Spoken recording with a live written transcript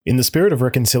In the spirit of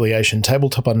reconciliation,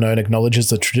 Tabletop Unknown acknowledges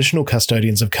the traditional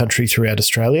custodians of country throughout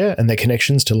Australia and their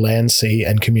connections to land, sea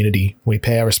and community. We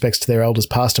pay our respects to their elders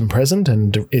past and present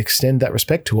and extend that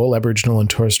respect to all Aboriginal and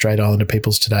Torres Strait Islander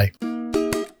peoples today.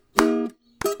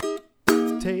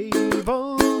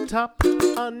 Tabletop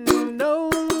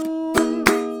Unknown.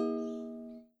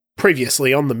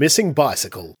 Previously on The Missing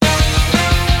Bicycle.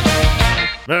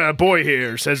 A boy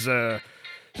here says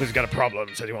he's got a problem,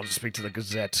 says he wants to speak to the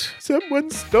Gazette. Someone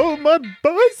stole my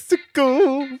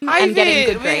bicycle. I'm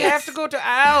getting good grades. We have to go to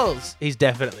Al's. He's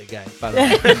definitely gay, by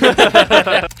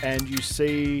the way. And you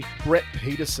see Brett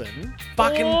Peterson.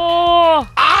 Fucking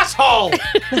asshole.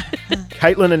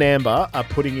 Caitlin and Amber are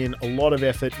putting in a lot of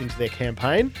effort into their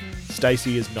campaign.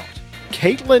 Stacey is not.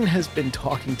 Caitlin has been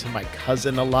talking to my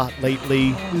cousin a lot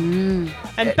lately.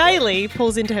 And Bailey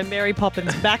pulls into her Mary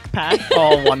Poppins backpack.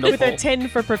 Oh, wonderful. With a 10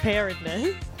 for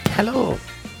preparedness. Hello,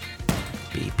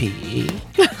 BP.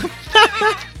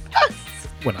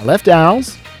 When I left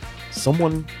Al's,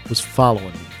 someone was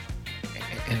following me.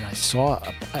 And I saw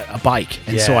a bike.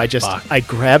 And so I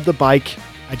grabbed the bike.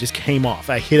 I just came off.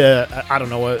 I hit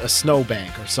a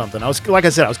snowbank or something. I was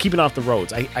keeping off the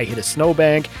roads. I hit a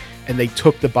snowbank and they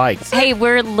took the bike. Hey,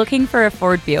 we're looking for a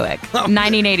Ford Buick,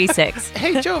 1986.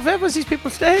 Hey, Joe, where was these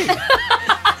people staying?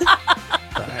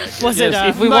 Was it a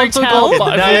if we want to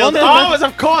motel? go,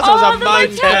 of course, it was a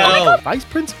motel. Vice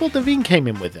Principal Devine came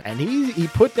in with it, and he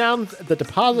put down the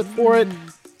deposit for it.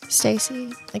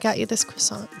 Stacey, I got you this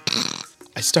croissant.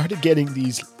 I started getting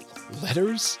these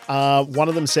letters. One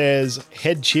of them says,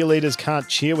 head cheerleaders can't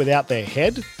cheer without their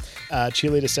head.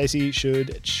 Cheerleader Stacey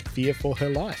should fear for her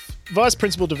life. Vice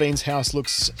Principal Devine's house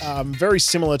looks very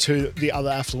similar to the other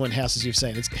affluent houses you've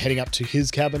seen. It's heading up to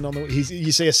his cabin.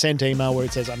 You see a sent email where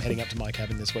it says, I'm heading up to my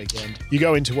cabin this weekend. You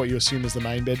go into what you assume is the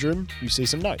main bedroom. You see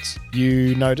some notes.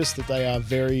 You notice that they are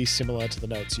very similar to the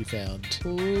notes you found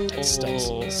at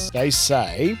Stacey's. They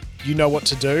say, you know what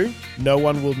to do, no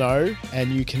one will know,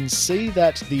 and you can see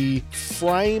that the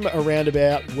frame around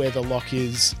about where the lock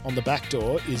is on the back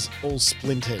door is all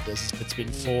splintered as it's been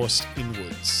forced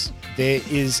inwards. There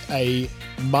is a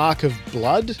mark of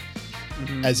blood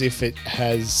as if it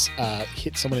has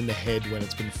hit someone in the head when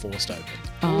it's been forced open.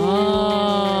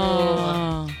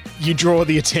 Oh. You draw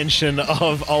the attention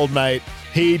of old mate.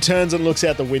 He turns and looks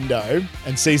out the window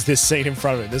and sees this scene in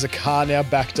front of him. There's a car now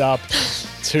backed up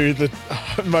to the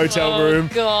motel room.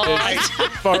 God. There's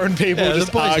foreign people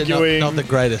just arguing. Not the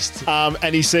greatest.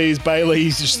 And he sees Bailey.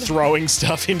 He's just throwing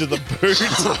stuff into the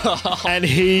boot. And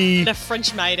In a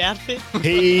French maid outfit.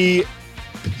 he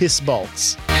piss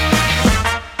bolts.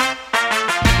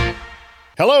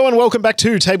 Hello and welcome back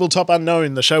to Tabletop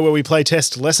Unknown, the show where we play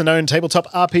test lesser-known tabletop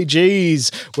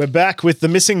RPGs. We're back with The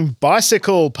Missing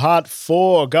Bicycle, Part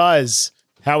 4. Guys,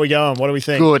 how are we going? What do we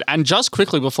think? Good. And just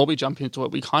quickly, before we jump into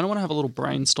it, we kind of want to have a little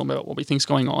brainstorm about what we think's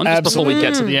going on just before we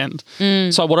get to the end.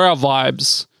 So what are our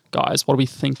vibes, guys? What are we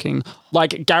thinking?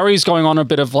 Like, Gary's going on a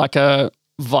bit of like a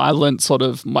violent sort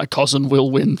of, my cousin will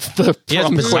win the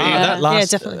prom queen.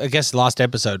 Definitely. I guess last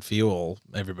episode for you all,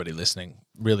 everybody listening,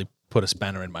 really put a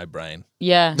spanner in my brain.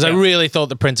 Yeah. Because I really thought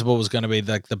the principal was going to be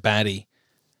like the baddie.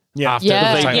 Yeah. After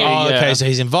Yeah. it's like, Yeah. okay, so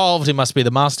he's involved. He must be the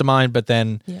mastermind, but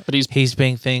then But he's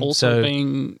being thing. also So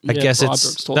being, I guess bribed or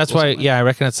it's extorted that's or why. something. Yeah, I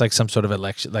reckon it's like some sort of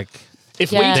election. Like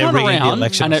If Yeah. we They're turn rigging the around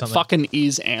election and or it something. fucking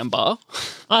is Amber,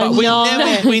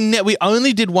 we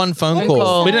only did one phone call.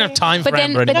 call. We didn't have time for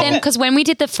Amber But anymore. then, because when we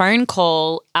did the phone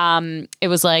call, it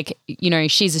was like,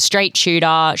 she's a straight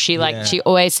shooter. She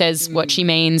always says what she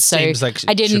means. So Seems like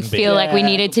I didn't shouldn't be. feel like we Yeah,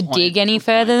 needed to good point. dig any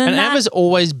further than And that. Amber's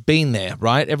always been there,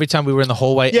 right? Every time we were in the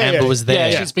hallway, Amber was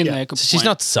there. yeah, she's been there. Good So she's point.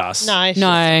 not sus. No. No.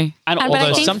 And but I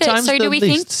Although think sometimes so the do we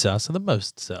least think? sus are the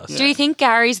most sus. Do you think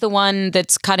Gary's the one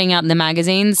that's cutting out the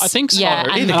magazines? I think so. Yeah,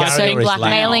 and Either Gary also or his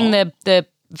blackmailing the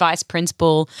vice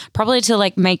principal, probably to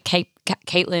like make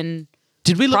Caitlin.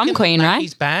 Did we look Prom in queen, right?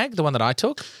 Maggie's bag, the one that I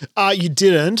took? You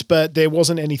didn't, but there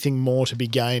wasn't anything more to be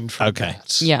gained from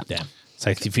that. Yeah. Yeah. So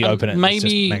if you open it, it's just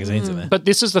maybe magazines in there. But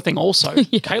this is the thing also.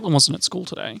 Caitlin wasn't at school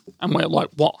today. And we're like,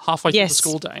 halfway through the Yes.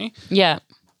 school day? Yeah.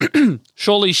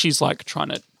 Surely she's like trying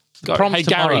to go, Prom's hey,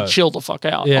 tomorrow. Gary, chill the fuck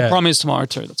out. Yeah. Our prom is tomorrow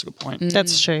too. That's a good point.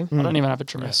 That's true. I don't even have a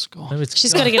dress. God. Maybe it's-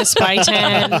 She's got to get a spray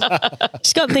tan.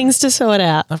 She's got things to sort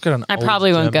out. I've got an I old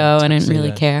probably won't German go. I don't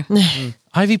really tuxedo. care.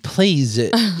 Ivy, please.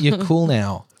 You're cool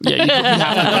now. Yeah, you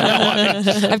have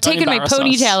to. I've taken my embarrass us.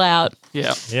 ponytail out.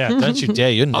 Yeah. Yeah, don't you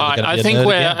dare. You're never going to I be a think nerd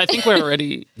we're again. I think we're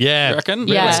ready. Yeah. You reckon?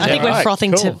 Yeah. I think we're Alright,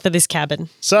 frothing cool. for this cabin.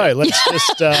 So let's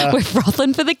just We're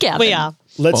frothing for the cabin. We are.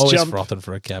 let's Always jump frothing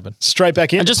for a cabin. straight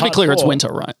back in. And just to be part clear, it's 4. winter,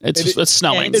 right? It's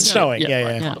snowing. It's snowing. Yeah.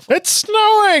 right, Yeah. wonderful. It's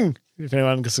snowing. If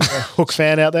anyone gets a Hook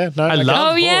fan out there, no. I Okay.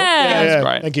 love Oh yeah. That's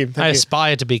great. Thank you. I Thank you.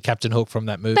 aspire to be Captain Hook from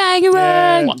that movie.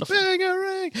 Bangarang. Wonderful.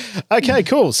 Bangarang. Okay,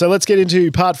 cool. So let's get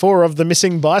into part 4 of the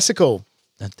missing bicycle.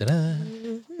 Da-da-da.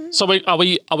 So are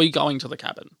we going to the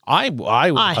cabin? I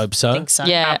would hope so. think so.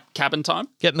 Yeah. Cabin time?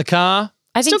 Get in the car.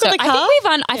 I think Still so. got the car?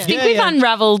 I think we've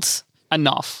unraveled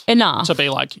Enough enough. to be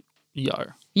like, yo,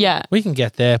 Yeah. We can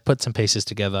get there, put some pieces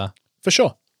together. For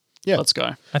sure. Yeah. let's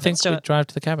go. I think do we it. drive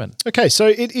to the cabin. Okay, so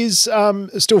it is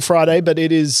still Friday, but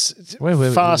it is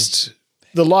Wait. fast.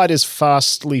 The light is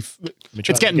fastly.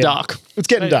 It's getting dark. It's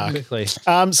getting dark. Quickly.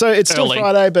 So it's still Early.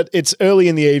 Friday, but it's early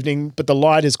in the evening. But the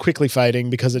light is quickly fading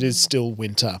because it is still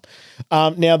winter.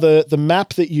 Now the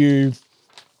map that you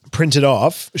printed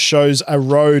off shows a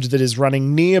road that is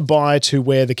running nearby to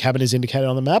where the cabin is indicated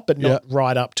on the map, but not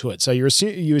right up to it. So you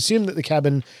assume that the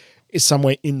cabin is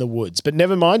somewhere in the woods. But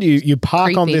never mind. You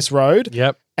park on Creepy. this road.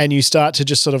 Yep. And you start to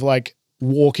just sort of like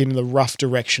walk in the rough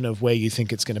direction of where you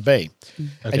think it's going to be.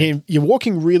 And you're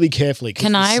walking really carefully. 'cause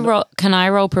Can the I snow- roll? Can I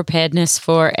roll preparedness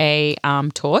for a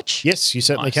torch? Yes, you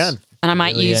certainly Nice. can. And I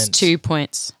might Really use ends. 2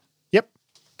 points. Yep.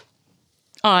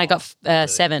 Oh, I got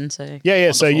 7. So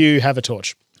Yeah. So you have a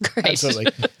torch. great. Absolutely.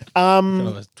 Kind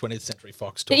of a 20th Century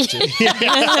Fox torch. You're like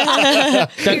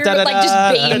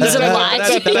just beams of light.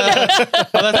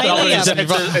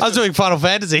 I was doing Final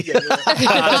Fantasy.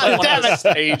 It's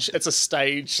a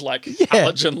stage like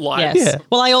halogen light. Yes.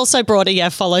 Well, I also brought a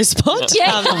follow spot.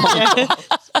 Yeah.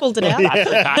 Pulled it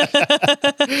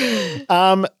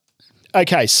out.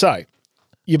 Okay, so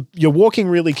you're walking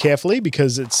really carefully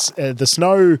because it's the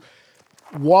snow.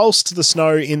 Whilst the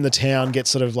snow in the town gets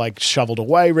sort of like shoveled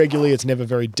away regularly, it's never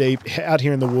very deep. Out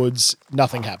here in the woods,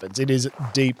 nothing happens. It is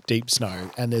deep, deep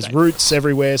snow, and there's roots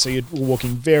everywhere. So you're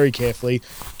walking very carefully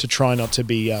to try not to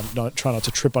be try not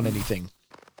to trip on anything.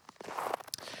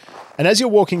 And as you're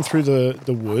walking through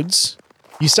the woods,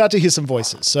 you start to hear some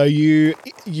voices. So you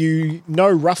know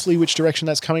roughly which direction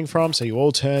that's coming from. So you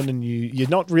all turn and you're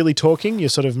not really talking. You're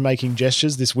sort of making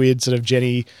gestures, this weird sort of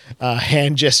Jenny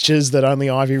hand gestures that only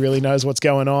Ivy really knows what's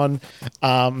going on.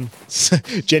 So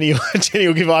Jenny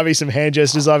will give Ivy some hand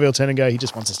gestures. Ivy will turn and go, he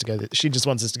just wants us to go. She just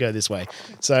wants us to go this way.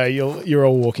 So you're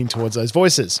all walking towards those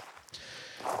voices.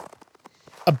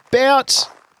 About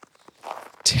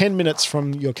 10 minutes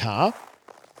from your car,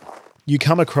 you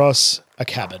come across a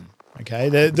cabin. Okay,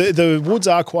 the woods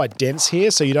are quite dense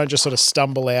here, so you don't just sort of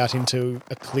stumble out into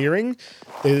a clearing.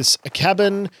 There's a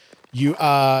cabin. You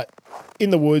are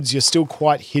in the woods. You're still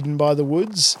quite hidden by the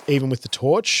woods, even with the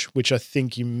torch, which I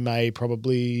think you may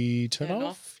probably turn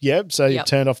off. Yep, so you've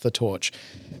turned off the torch.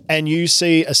 And you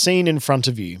see a scene in front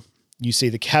of you. You see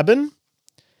the cabin.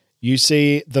 You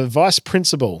see the vice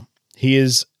principal. He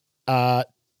is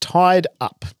tied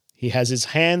up. He has his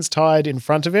hands tied in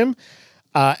front of him.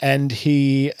 And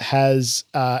he has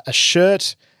a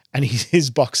shirt and his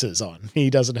boxers on. He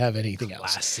doesn't have anything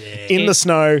else. Classic. In the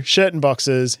snow, shirt and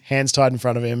boxers, hands tied in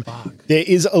front of him. There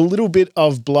is a little bit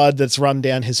of blood that's run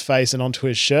down his face and onto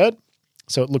his shirt.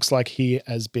 So it looks like he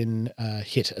has been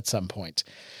hit at some point.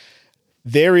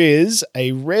 There is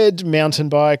a red mountain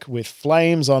bike with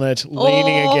flames on it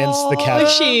leaning against the cabin.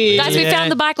 Shit. Guys, we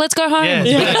found the bike. Let's go home.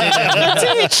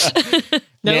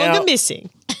 No Now- longer missing.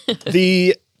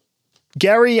 The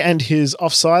Gary and his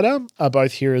offsider are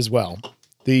both here as well.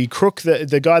 The crook,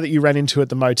 the guy that you ran into at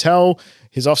the motel,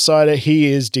 his offsider,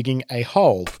 he is digging a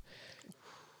hole.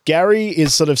 Gary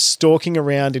is sort of stalking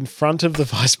around in front of the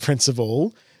vice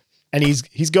principal, and he's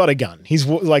got a gun. He's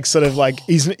like sort of like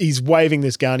he's waving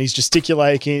this gun. He's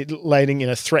gesticulating in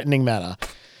a threatening manner,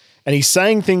 and he's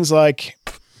saying things like,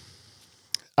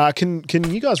 "Can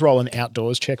you guys roll an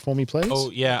outdoors check for me, please?" Oh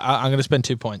yeah, I'm going to spend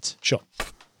 2 points. Sure.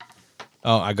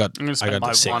 Oh, I got I'm gonna spend the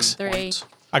my 6. 1 Three. point.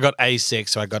 I got A6,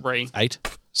 so I got 3. 8.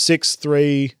 6,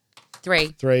 3,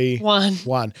 3.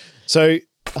 1. So,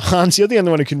 Hans, you're the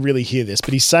only one who can really hear this,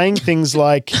 but he's saying things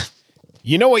like,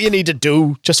 you know what you need to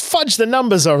do? Just fudge the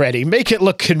numbers already. Make it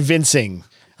look convincing.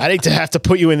 I hate to have to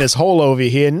put you in this hole over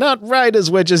here. Not right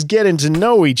as we're just getting to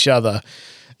know each other.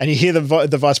 And you hear the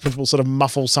vice principal sort of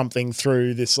muffle something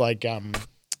through this like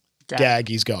gag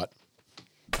he's got.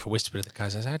 I whispered to the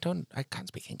guys, I can't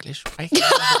speak English. I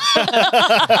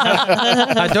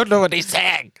don't know what he's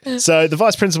saying. So the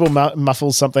vice principal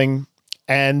muffles something,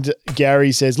 and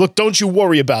Gary says, look, don't you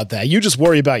worry about that. You just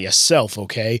worry about yourself,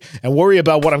 okay? And worry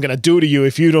about what I'm going to do to you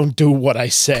if you don't do what I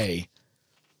say.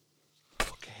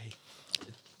 Okay.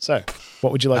 So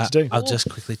What would you like to do? I'll just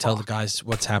quickly tell the guys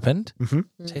what's happened.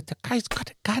 Say, the guy's got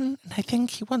a gun, and I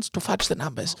think he wants to fudge the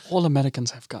numbers. All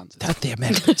Americans have guns. They're the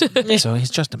Americans. So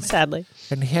he's just a man. Sadly.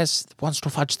 And he wants to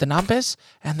fudge the numbers,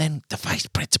 and then the vice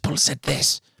principal said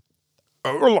this.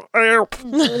 And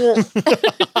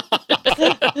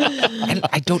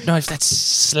I don't know if that's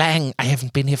slang. I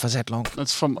haven't been here for that long.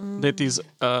 That's from that is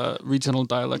regional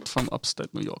dialect from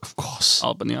upstate New York. Of course.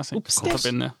 Albany, I think. I've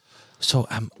been there. So,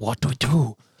 what do we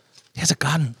do? He has a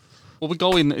gun. Well, we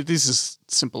go in. This is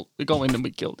simple. We go in and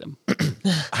we kill them.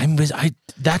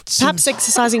 That seems, Perhaps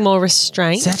exercising more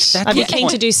restraint. That- I'd be yeah. keen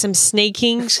to do some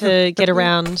sneaking to get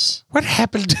around what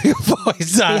happened to your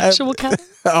voice? the actual cat.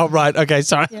 Oh, right. Okay,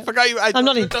 sorry. I forgot you. I'm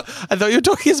not in. I thought you were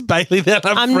talking as Bailey then.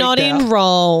 I'm not in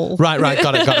role. Right.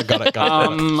 Got it.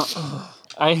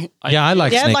 I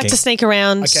like Yeah, sneaking. I'd like to sneak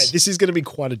around. Okay, this is going to be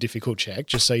quite a difficult check,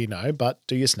 just so you know, but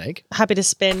do your sneak. Happy to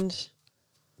spend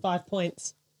 5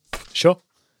 points. Sure.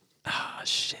 Oh,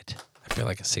 shit. I feel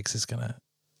like a 6 is going to...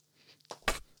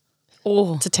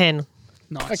 It's a 10.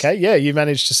 nice. Okay, yeah, you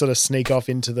managed to sort of sneak off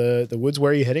into the woods.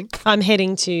 Where are you heading? I'm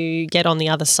heading to get on the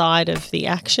other side of the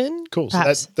action. Cool. So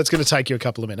Perhaps. that's going to take you a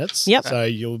couple of minutes. Yep. So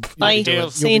you'll Bye. be doing-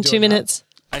 See you in 2 minutes.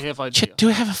 I have idea. Shit, do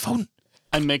we have a phone?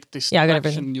 I make distraction. Yeah, I got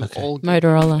everything. You all get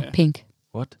Motorola, there. pink.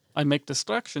 What? I make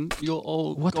distraction. You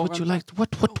all. What go would you around. like?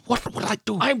 What would I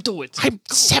do? I'm do it. I'm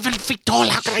 7 feet tall.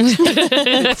 How can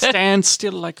I... Stand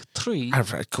still like 3. All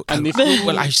right, cool. And if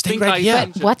well, I stay think right I here.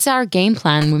 venture, What's our game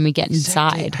plan when we get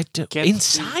inside? I do. get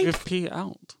Inside? the FP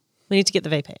out. We need to get the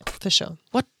VP out, for sure.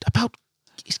 What about...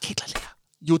 Is Caitlin here?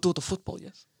 You do the football,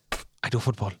 yes. I do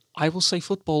football. I will say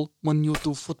football when you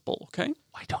do football. Okay.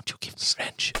 Why don't you give me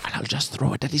wrench and I'll just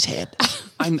throw it at his head?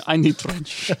 I need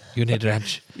wrench. You need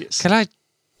wrench. Yes. Can I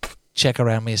check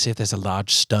around me and see if there's a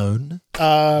large stone?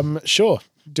 Sure.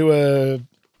 Do a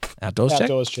Outdoors check?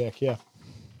 outdoors check. Yeah.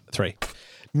 3.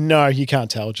 No, you can't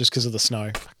tell just because of the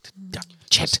snow.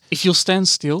 Chet. If you stand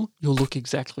still, you'll look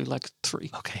exactly like 3.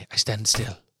 Okay, I stand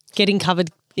still. Getting covered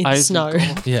in I snow.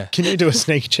 Yeah. Can you do a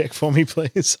sneak check for me,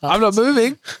 please? I'm not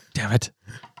moving. Damn it.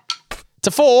 It's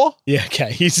a 4. Yeah,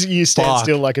 okay. You stand Fuck.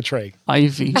 still like a tree.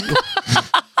 Ivy.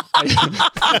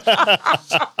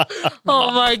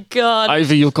 Oh my god.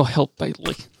 Ivy, you go help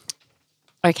Bailey.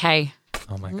 Okay.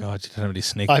 Oh my God, you don't have any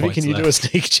sneak Ivy, points can you left. do a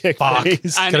sneak check,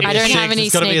 please? And I don't have any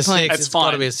It's gotta be a sneak 6. points. It's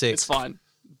gotta be a 6. It's fine.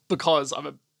 Because I'm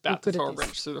about to good at throw a this.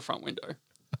 wrench through the front window.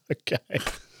 Okay.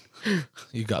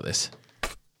 You got this. A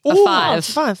Oh, 5.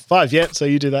 it's 5. 5, yeah. So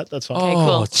you do that. That's fine. Okay, Oh,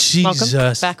 cool.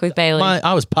 Jesus. Back with Bailey.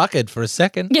 I was puckered for a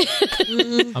second.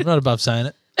 I'm not above saying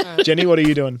it. Jenny, what are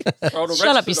you doing?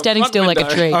 Shut up, you're standing still like a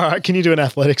tree. All right. Can you do an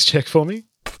athletics check for me?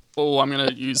 Oh, I'm going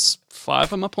to use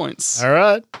 5 of my points. All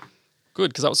right.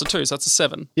 Good, because that was a 2, so that's a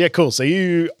 7. Yeah, cool. So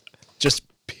you just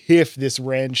piff this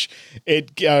wrench.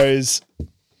 It goes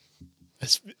a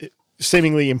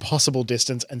seemingly impossible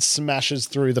distance and smashes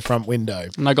through the front window.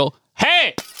 And I go,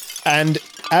 hey! And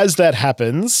as that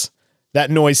happens, that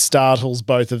noise startles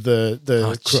both of the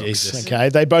crooks. Jesus. Okay,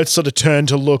 they both sort of turn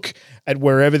to look at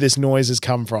wherever this noise has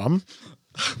come from.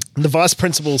 The vice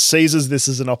principal seizes this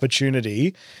as an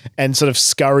opportunity and sort of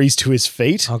scurries to his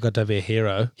feet. I've got to be a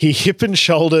hero. He hip and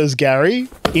shoulders Gary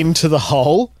into the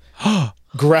hole,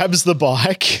 grabs the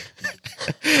bike,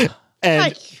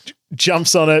 and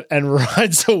jumps on it and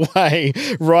rides away,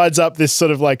 rides up this sort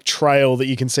of like trail that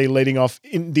you can see leading off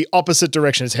in the opposite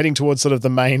direction. It's heading towards sort of the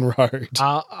main road.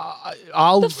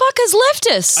 I'll. The fuck has left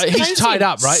us? He's tied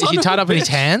up, right? Is he tied up in his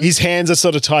hands? His hands are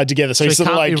sort of tied together. So, so he he's sort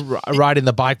of like, can't be riding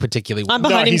the bike particularly well. I'm no,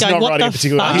 behind him he's going, not what riding the in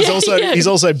particular. fuck? He's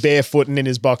also barefoot and in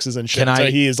his boxes and shit. Can So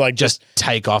I he is like just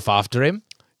take off after him?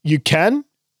 you can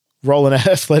roll an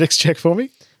athletics check for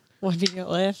me. What have you got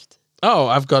left? Oh,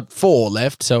 I've got 4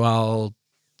 left, so I'll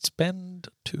spend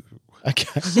 2.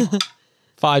 Okay.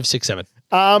 5, 6, 7.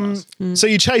 So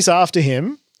you chase after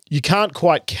him. You can't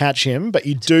quite catch him, but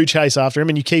you do chase after him,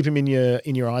 and you keep him in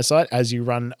your eyesight as you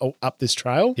run up this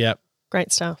trail. Yep.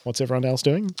 Great stuff. What's everyone else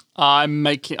doing? I'm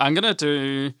going to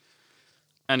do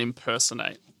an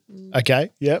impersonate. Okay.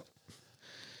 Yep.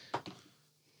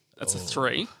 That's a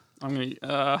 3. I'm going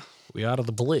to, We are to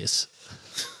the bliss.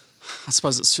 I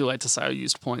suppose it's too late to say I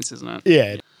used points, isn't it?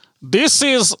 Yeah. This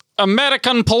is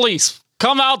American police.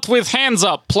 Come out with hands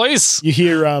up, please. You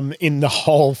hear in the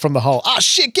hole from the hole. Oh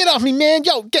shit! Get off me, man!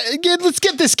 Yo, let's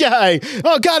get this guy.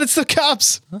 Oh god, it's the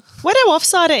cops. Where did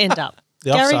Offsider end up?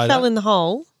 The Gary Offsider? fell in the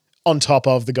hole. on top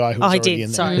of the guy who was I already did, in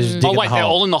there. sorry. Who's Oh digging wait, the they're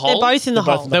hole. all in the They're hole. both in the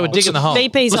hole. They were digging the hole.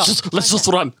 VP's Let's just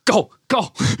run. Go.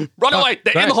 Run away.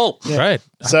 They're in the hole. Great.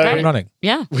 So- I'm running.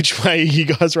 Yeah. Which way are you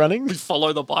guys running?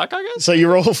 Follow the bike, I guess. So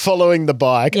you're all following the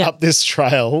bike Yeah. up this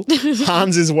trail.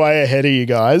 Hans is way ahead of you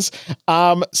guys.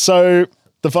 So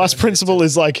the vice principal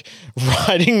is like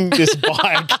riding this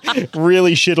bike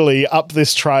really shittily up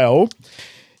this trail.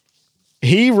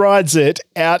 He rides it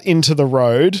out into the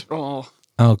road Oh.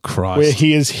 Oh, Christ. where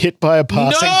he is hit by a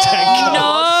passing tank.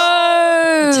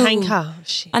 No. Tanker.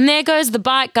 Shit. And there goes the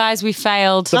bike, guys. We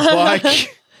failed. The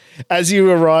bike, as you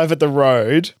arrive at the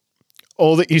road,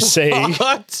 all that you see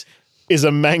What? is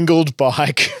a mangled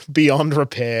bike beyond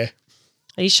repair.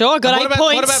 Are you sure? I got 8 points.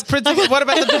 What about principal?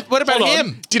 What about Hold on.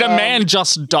 him? Did a man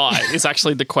just die? Is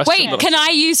actually the question. Wait, that can I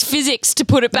use physics to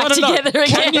put it back together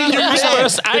Can again? you use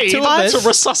first aid two of us. to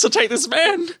resuscitate this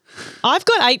man? I've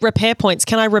got 8 repair points.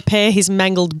 Can I repair his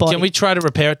mangled body? Can we try to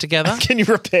repair it together? Can you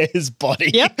repair his body?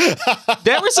 Yep.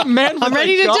 There is a man. With I'm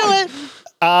ready to do it.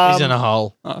 He's in a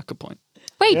hole. Oh, good point.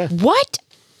 Wait, what?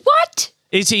 What?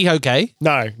 Is he okay?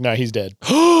 No, he's dead.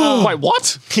 Wait,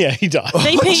 what? Yeah, he died.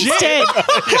 VP's dead. How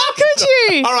could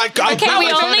you? All right, I'll Okay, grab we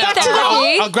my all phone need out.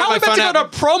 therapy. I'll grab How my am I phone meant to go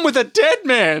out. to prom with a dead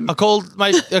man? I'll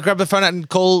grab the phone out and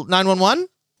call 911.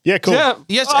 Yeah, cool. Yeah.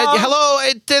 Yes,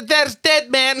 hello. There's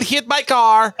dead man hit my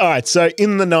car. All right, so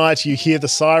in the night, you hear the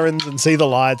sirens and see the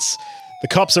lights. The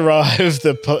cops arrive.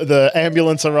 The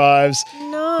ambulance arrives.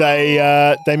 No.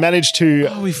 They manage to.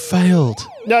 Oh, we failed.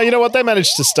 No, you know what? They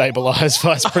managed to stabilize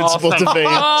Vice Principal thank Devine,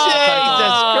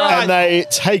 and they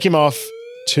take him off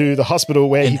to the hospital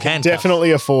where he can handcuffs.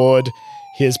 definitely afford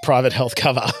his private health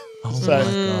cover.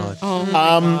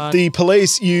 The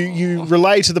police, you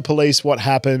relay to the police what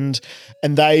happened,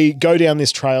 and they go down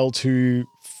this trail to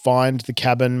find the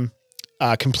cabin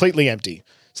completely empty.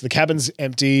 So the cabin's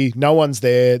empty, no one's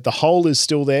there. The hole is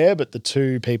still there, but the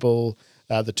two people,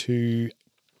 the two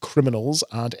criminals,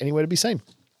 aren't anywhere to be seen.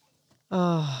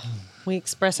 We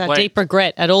express our Wait. deep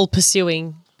regret at all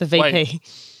pursuing the VP.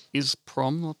 Wait. Is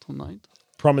prom not tonight?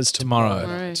 Prom is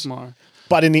tomorrow. Tomorrow.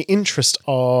 But in the interest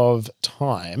of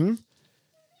time,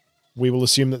 we will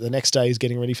assume that the next day is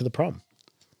getting ready for the prom.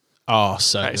 Oh,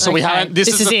 so Okay, so we Okay. haven't. This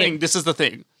is This the is it. thing. This is the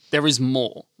thing. There is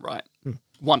more, right?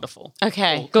 Wonderful.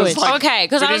 Okay, Cool. good. 'Cause, like, Okay,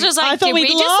 because we I was didn't- just like, I thought did we we'd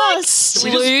just lost.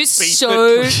 like Did we lose just beat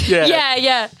so? the- Yeah,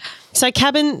 yeah. So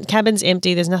cabin's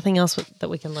empty. There's nothing else that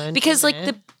we can learn. Because from like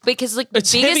there. the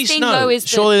it's heavy biggest thing snow. though is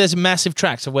Surely there's massive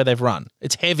tracks of where they've run.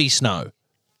 It's heavy snow.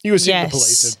 You assume Yes. the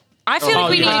police have. I feel like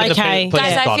we you need reckon to, the Okay. police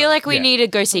guys. got I feel it? like we Yeah. need to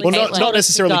go see Well, Caitlin. not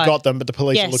necessarily Go. got them, but the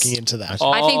police are Yes. looking into that.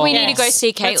 I think we need to Yes. go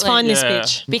see Caitlin. Let's find this Yeah.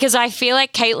 bitch. because I feel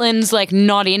like Caitlin's like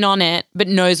not in on it, but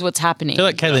knows what's happening. I feel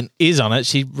like Caitlin is on it.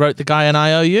 She wrote the guy an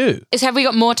IOU. Have we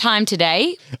got more time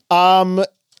today?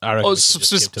 I reckon Oh, we should just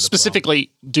skip to the specifically,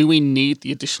 do we need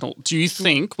the additional? Do you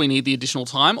think we need the additional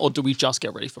time, or do we just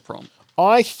get ready for prom?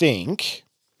 I think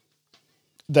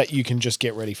that you can just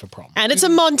get ready for prom. And it's a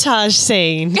montage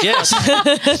scene. prom.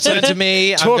 Yes. So to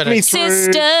me, I'm Talk gonna, me through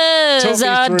Sisters me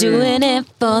are through doing it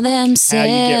for themselves. how you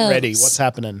get ready. What's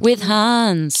happening? with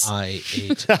Hans? I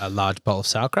eat a large bowl of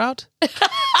sauerkraut.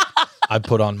 I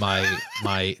put on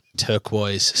my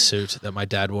turquoise suit that my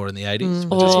dad wore in the 80s.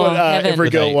 That's what heaven. every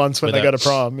With girl a- wants when with they a- go to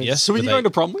prom. Yes. Who are you with going a- to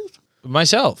prom with?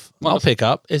 Myself. I'll Wonderful. pick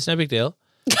up. It's no big deal.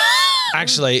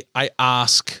 Actually, I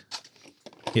ask.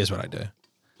 Here's what I do.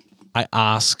 I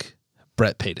ask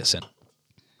Brett Peterson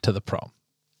to the prom.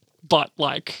 But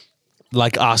like,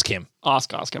 Like, ask him.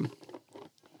 ask him.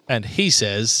 And he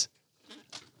says,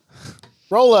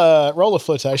 Roll a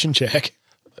flirtation check.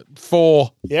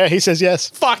 for Yeah, he says yes.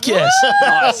 fuck yes.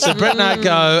 So Brett and I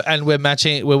go and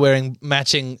we're wearing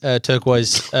matching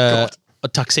turquoise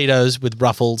tuxedos with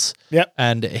ruffles. Yep.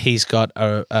 And he's got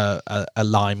a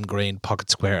lime green pocket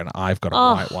square and I've got a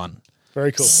white one.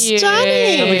 Very cool.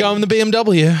 And we go in the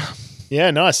BMW.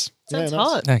 Yeah, nice. Sounds yeah, nice.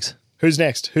 hot. Thanks. Who's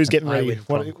next? Who's getting I ready? win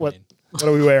prom What queen.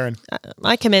 are we wearing?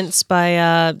 I commence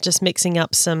by just mixing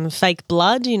up some fake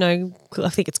blood. You know, I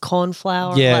think it's corn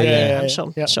flour. Yeah, Like, yeah, I'm yeah,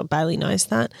 sure, yeah. sure Bailey knows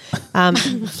that.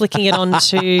 Flicking it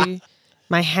onto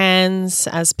my hands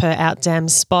as per Outdam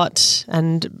Spot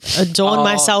and adorn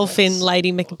myself in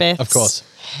Lady Macbeth's Of course.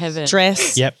 Heaven.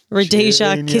 dress. Yep.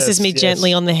 Rhodesia Tune, kisses yes, me yes.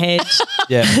 gently on the head.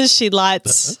 Yeah. She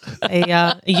lights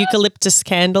a eucalyptus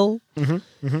candle. The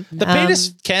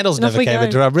penis candles and off never we came go.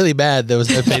 into. I'm really mad there was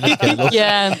no penis candle.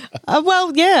 Yeah.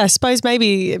 Well, yeah, I suppose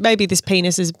maybe this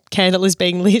candle is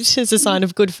being lit as a sign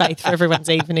of good faith for everyone's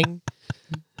evening.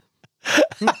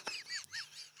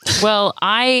 Well,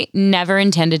 I never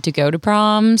intended to go to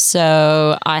prom,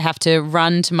 so I have to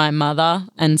run to my mother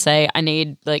and say I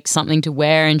need like something to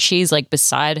wear, and she's like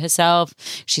beside herself.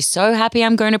 She's so happy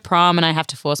I'm going to prom, and I have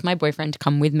to force my boyfriend to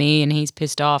come with me, and he's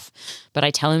pissed off. But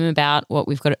I tell him about what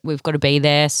we've got to be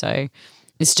there, so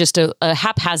it's just a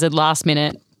haphazard last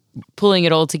minute pulling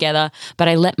it all together, but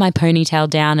I let my ponytail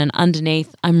down, and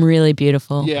underneath I'm really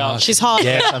beautiful. Yeah. She's hot.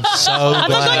 Yes, I'm so I forgot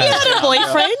you glad. had a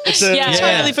boyfriend. Yeah. I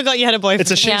totally forgot you had a boyfriend.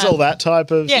 It's a she's Yeah. all that type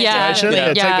of Yeah. situation. Yeah.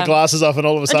 They take Yeah. the glasses off and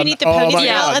all of a sudden, Underneath the oh my ponytail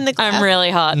God. and the I'm really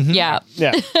hot. Yeah.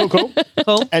 Yeah, cool.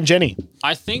 Cool. And Jenny.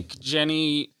 I think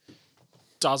Jenny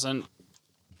doesn't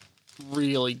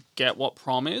really get what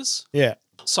prom is. Yeah.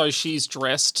 So she's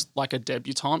dressed like a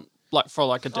debutante, like for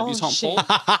like a debutante shit. ball.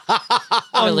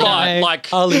 Totally Right, no. like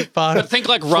Holy fuck. but think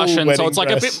like Russian, so wedding it's like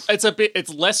dress. it's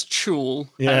less tulle.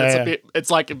 Yeah, and it's yeah. a bit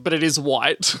it's like but it is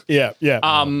white. Yeah. Yeah.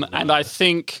 And I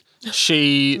think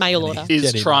she Mail order.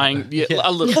 is Jenny trying Butler. yeah,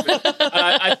 a little bit.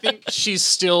 And I think she's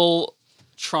still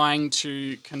trying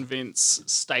to convince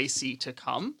Stacey to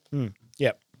come.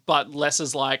 Yep. But less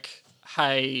is like,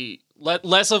 hey,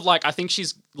 less of like, I think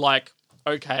she's like,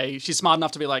 okay, she's smart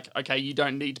enough to be like, okay, you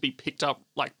don't need to be picked up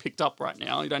right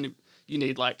now. You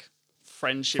need like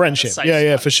friendship. and a Friendship. safe Yeah,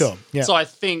 space. for sure. Yeah. So I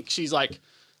think she's like,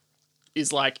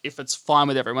 if it's fine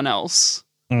with everyone else,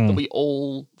 that we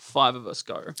all 5 of us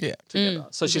go Yeah. together.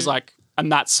 So she's like, and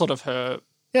that's sort of her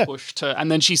Yeah. push to, and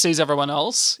then she sees everyone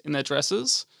else in their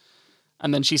dresses,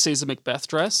 and then she sees a Macbeth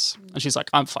dress, and she's like,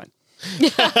 I'm fine.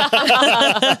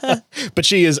 But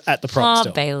she is at the prom Oh,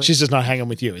 still. Bailey. She's just not hanging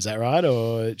with you. Is that right?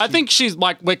 Or I think she's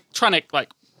like, we're trying to like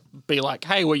be like,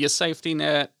 hey, we're your safety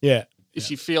net. yeah, If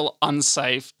you feel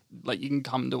unsafe, like you can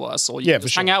come to us, or you Yeah, can for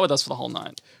just sure. hang out with us for the whole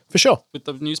night for sure. with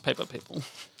the newspaper people.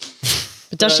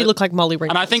 But does she look like Molly Ringwald?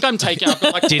 And I think I'm taking up.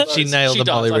 Like, Did she nail the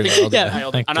does. Molly I think Ringwald? she Yeah.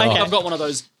 nailed it. Thank And I think God. I've got one of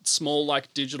those small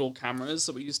like digital cameras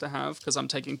that we used to have because I'm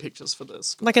taking pictures for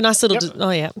this. like a nice little. Yep. Oh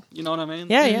yeah, You know what I mean?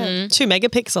 yeah, yeah. 2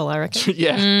 megapixel, I reckon.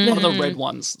 Yeah. One of the red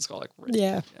ones. It's got like red.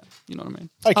 Yeah. You know what I mean?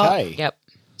 Okay. Yep.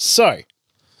 So,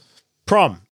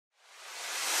 prom.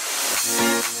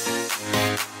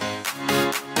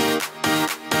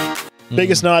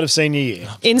 Biggest night of senior year.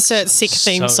 Insert sick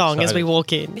theme So song as we excited.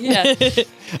 walk in. Yeah.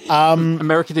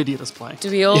 American Idiot is playing. Do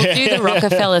we all do the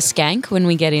Rockefeller skank when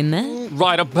we get in there?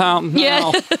 Right about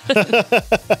now.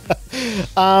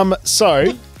 Yeah.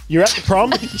 So, you're at the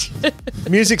prom.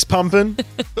 Music's pumping.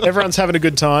 Everyone's having a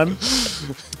good time.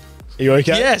 Are you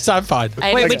okay? Yes, I'm fine.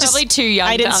 Aiden's we're just- probably too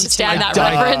young to Aiden's understand too that young.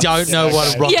 I reference. don't know what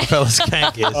a Okay. Rockefeller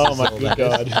skank is. Oh my good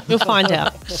God. You'll find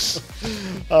out.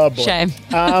 Oh boy. Shame.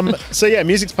 So yeah,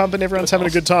 music's pumping. Everyone's having a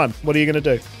good time. What are you going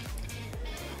to do?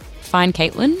 Find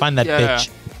Caitlin. Find that Yeah. bitch.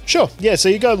 Sure. Yeah. So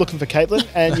you go looking for Caitlin,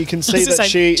 and you can see This is that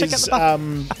like, she check out is.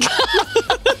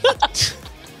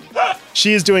 the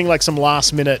She is doing like some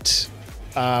last minute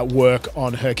work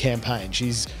on her campaign.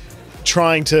 She's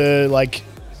trying to like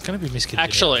It's going to be Miss Kid.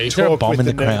 Actually- is there a talk bomb with in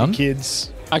the nerdy crown?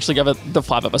 kids. Actually, give it the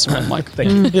 5 of us around, Mike.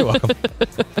 Thank you. You're welcome.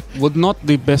 Would not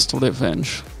the best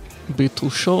revenge be to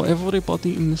show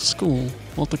everybody in the school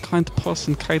what the kind of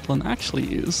person Caitlin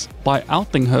actually is by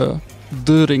outing her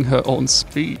during her own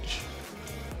speech?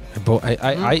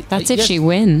 That's if yes. she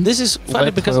wins. This is funny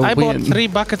Let because her I bought win. 3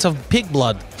 buckets of pig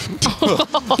blood.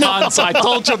 Hans, I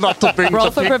told you not to bring Roll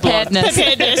the for big blood. preparedness.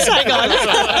 Preparedness, hang on.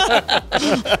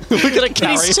 We're gonna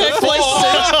carry. He's turquoise.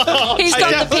 He's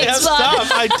got the pig's blood.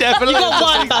 I definitely You got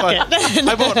one bucket.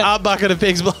 I bought a bucket of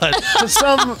pig's blood. For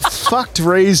some fucked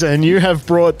reason, you have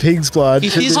brought pig's blood.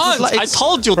 It to is this- Hans, I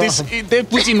told you this.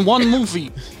 That was in one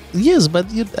movie. Yes, but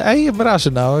I am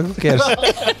Russian now. Who cares?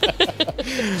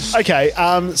 Okay.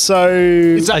 So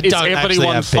Is I don't actually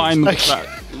everyone have fine pigs.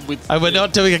 with that? With We're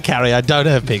not doing a carry. I don't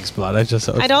have pig's blood. I just.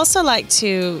 I'd also like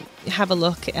to have a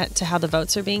look at to how the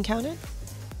votes are being counted.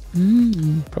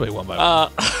 Probably one by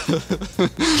one.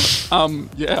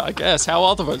 yeah, I guess. How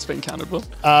are the votes being counted, Will?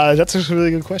 that's a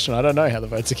really good question. I don't know how the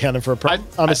votes are counted for a prom.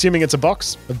 I'm assuming it's a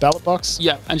box, a ballot box.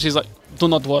 Yeah, and she's like, "Do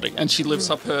not worry," and she lifts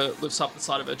up the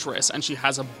side of her dress, and she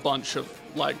has a bunch of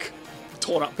like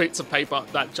torn up bits of paper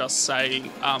that just say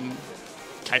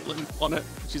Caitlin on it.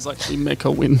 She's like, "We make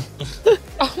her win."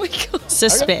 Oh my god.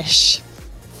 Suspish.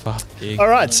 Fucking. All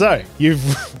right. So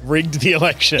you've rigged the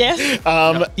election.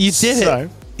 Yeah. You did So- it.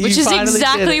 Which You is finally did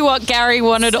exactly it. what Gary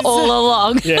wanted all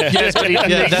along. Yeah. Yes, but he didn't,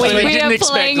 Yeah, that's but he what- We didn't are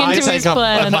expect. playing I into his take off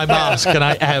plan. my mask and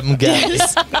I am gay.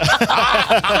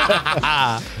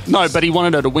 No, but he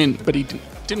wanted her to win, but he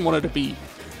didn't want her to be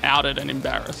outed and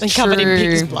embarrassed. And covered in True.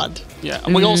 pig's blood. Yeah,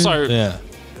 and we also. Yeah.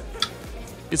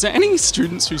 Is there any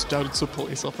students who's dated to a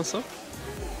police officer?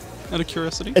 Out of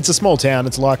curiosity. It's a small town.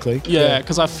 It's likely. Yeah,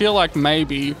 because I feel like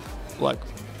maybe, like,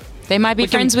 They might be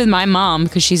friends with my mom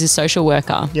because she's a social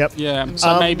worker. Yep. Yeah.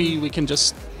 So maybe we can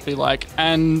just be like,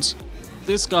 and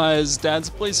this guy's dad's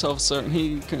a police officer, and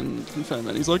he can confirm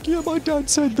it. He's like, yeah, my dad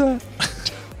said that.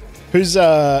 Who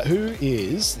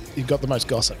is you've got the most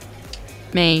gossip?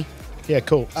 Me. Yeah,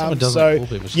 cool. Someone doesn't So fool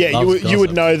people, she yeah, loves you would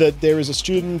gossip. know that there is a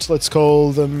student. Let's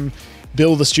call them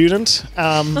Bill the student.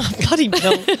 Bloody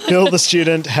Bill. Bill the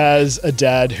student has a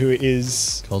dad who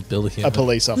is Called Bill the a Human.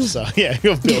 police officer. Yeah,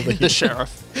 Bill The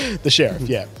sheriff. the sheriff.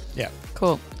 Yeah, yeah.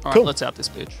 Cool. All right, Cool. let's out this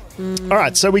bitch. All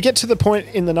right, so we get to the point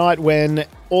in the night when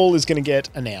all is going to get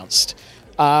announced.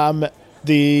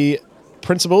 The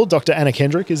principal, Dr. Anna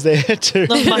Kendrick, is there to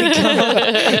Oh my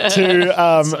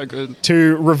God. So good.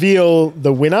 to reveal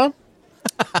the winner,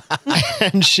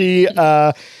 and she,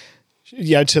 to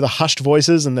the hushed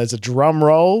voices, and there's a drum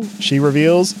roll. She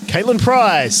reveals Caitlin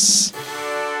Price.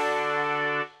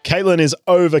 Caitlin is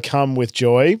overcome with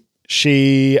joy.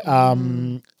 She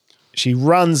runs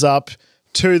up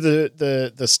to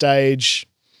the stage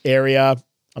area.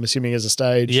 I'm assuming as a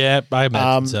stage. Yeah, I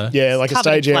imagine so. Yeah, like a Covered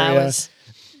in stage area. flowers.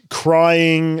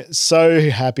 Crying, so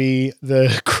happy.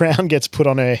 The crown gets put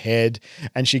on her head,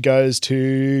 and she goes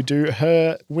to do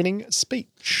her winning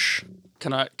speech.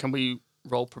 Can we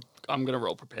roll? I'm going to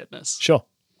roll preparedness, Sure.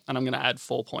 and I'm going to add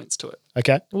 4 points to it.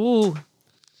 Okay. Ooh.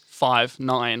 5,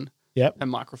 9, Yep. and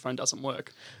microphone doesn't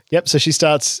work. Yep. So she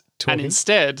starts talking. And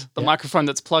instead, the microphone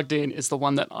that's plugged in is the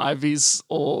one that Ivy's,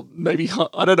 or maybe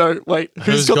I don't know. Wait,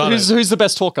 Who's got it? who's the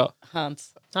best talker?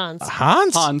 Hans. Hans.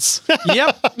 Hans? Hans.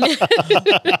 Yep.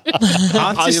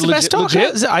 Hans Are is you the best talker.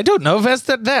 legit? I don't know. Where's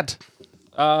that?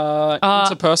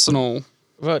 Interpersonal.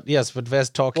 But yes, but where's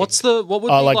talking? What would be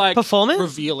like like performance?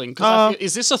 revealing? 'Cause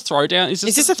is this a throwdown? Is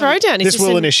this a throwdown? Is this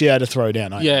will initiate a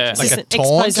throwdown. I Yeah. Is this Like an a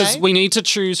taunt? expose? Because we need to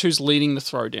choose who's leading the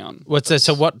throwdown. What's that?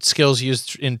 So what skills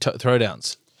used in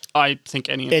throwdowns? I think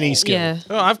any Any skill. Yeah.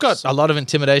 Oh, I've got a lot of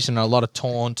intimidation, and a lot of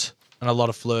taunt, and a lot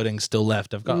of flirting still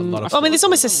left. I've got a lot of. I mean, there's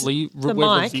almost a We're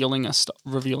mic. revealing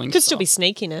revealing. Could still be stuff.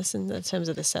 sneakiness in the terms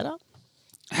of the setup.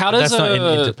 How does That's not a-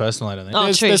 interpersonal. I don't think. Oh,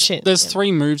 there's, true. there's, Shit. there's Yeah.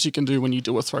 3 moves you can do when you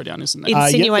do a throwdown, isn't there?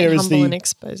 Insinuate, there is humble, the- and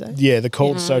expose. Yeah, the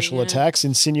cold social attacks.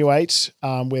 Insinuate,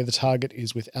 where the target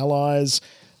is with allies.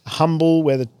 Humble,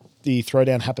 where the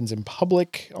throwdown happens in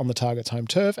public on the target's home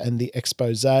turf. And the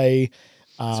expose,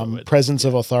 presence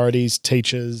of authorities,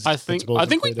 teachers. I think principals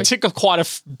we included. tick quite a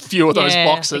few of those Yeah,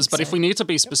 I boxes, think but if so. we need to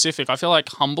be specific, I feel like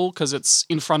humble because it's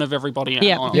in front of everybody.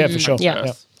 Yeah. on Yeah, for sure. Yeah.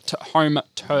 Yep. home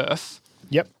turf.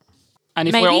 Yep. And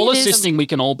if Maybe we're all it is- assisting, we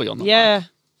can all be on the mic. Yeah.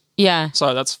 Yeah.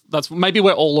 So that's maybe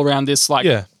we're all around this like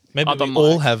Yeah, maybe other we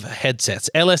all mic. have headsets.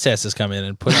 LSS has come in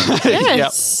and put,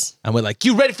 Yes. and we're like,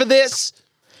 "You ready for this?"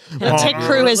 The tech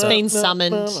crew has been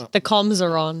summoned. The comms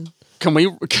are on. Can we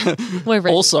We're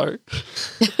ready. also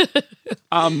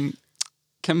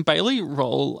can Bailey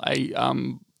roll a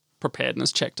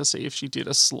preparedness check to see if she did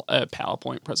a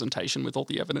PowerPoint presentation with all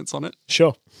the evidence on it?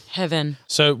 Sure. Heaven.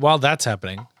 So while that's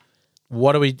happening,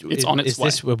 what are we? It's on its is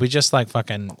this? Were we just like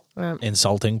fucking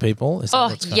insulting people? Is that Oh,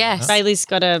 what's going yes. on? Bailey's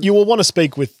got a. You will want to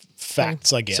speak with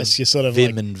facts, I guess. You're sort of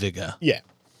Vim like, and vigor. yeah.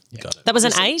 Got it. That was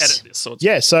an Edit 8. this, so it's-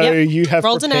 Yeah, so Yep. you have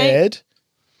Rolled an 8. prepared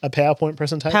a PowerPoint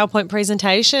presentation. PowerPoint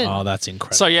presentation. Oh, that's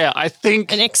incredible. So yeah, I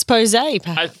think An expose, perhaps.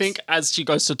 I think as she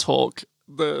goes to talk,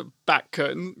 the back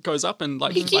curtain goes up and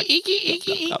like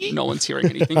no one's hearing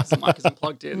anything because the mic isn't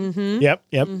plugged in. Yep,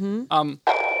 yep.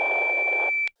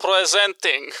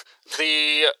 Presenting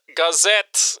the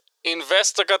Gazette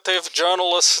investigative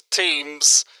journalist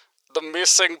teams, the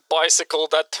missing bicycle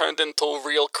that turned into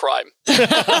real crime.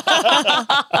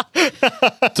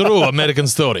 True American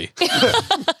story.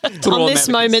 On this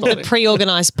moment, the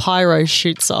pre-organized pyro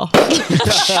shoots off. I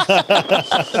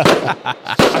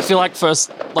feel like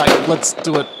first, like, let's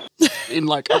do it in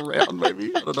like a round,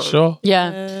 maybe. I don't know. Sure.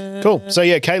 Yeah. Cool. So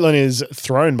yeah, Caitlin is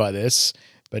thrown by this,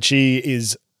 but she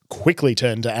is quickly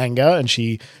turned to anger, and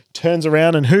she turns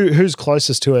around. And who's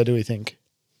closest to her? Do we think?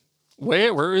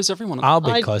 Where is everyone? I'll be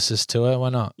I- closest to her. Why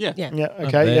not? yeah. Yeah. Yeah.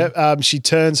 Okay. there. Yeah. She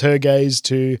turns her gaze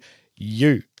to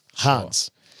you, Hans.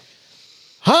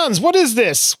 Hans, what is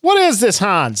this? What is this,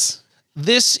 Hans?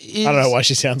 This is. I don't know why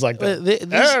she sounds like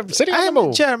that. Sitting on the I'm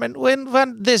move. German.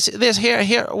 When this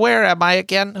here, where am I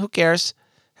again? Who cares?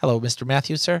 Hello, Mr.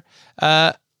 Matthews, sir.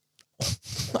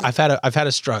 I've had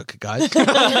a stroke, guys.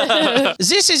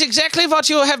 This is exactly what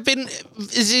you have been.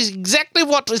 This is exactly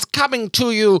what is coming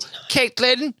to you,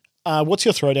 Caitlin. What's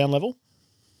your throwdown level?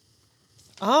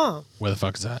 Oh, Where the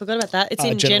fuck is that? forgot about that. It's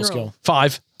in general. skill.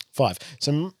 5. 5.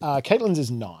 So Caitlin's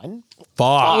is 9. Fuck.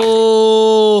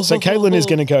 Oh. So Caitlin is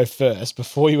going to go first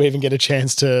before you even get a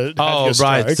chance to have Oh, your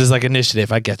right. stroke. There's like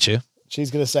initiative. I get you. She's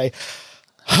going to say,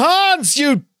 Hans,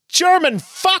 you German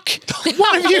fuck!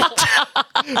 What have you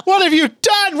What have you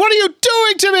done? What are you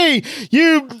doing to me?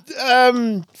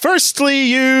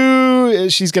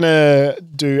 She's going to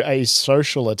do a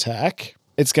social attack.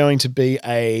 It's going to be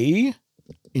a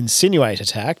insinuate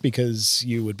attack because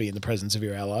you would be in the presence of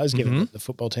your allies, given that the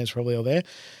football team's probably all there.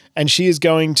 And she is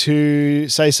going to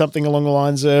say something along the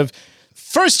lines of,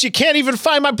 first you can't even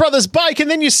find my brother's bike and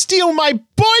then you steal my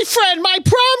boyfriend, my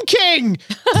prom king,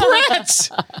 Brett!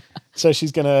 So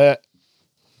she's going to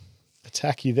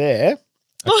attack you there.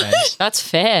 Okay. That's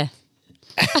fair.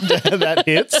 That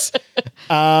hits.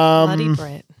 Bloody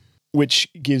Brett. Which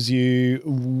gives you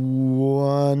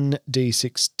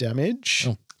 1d6 damage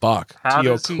Oh, fuck. to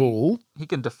your cool. He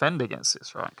can defend against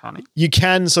this, right? Can't he? You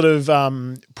can sort of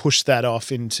push that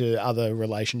off into other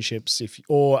relationships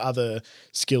or other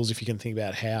skills if you can think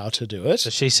about how to do it. So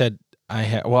she said,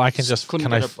 I can just, couldn't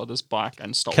can get I, her brother's bike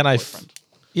and stole can her I, boyfriend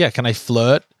can I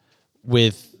flirt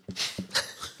with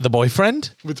the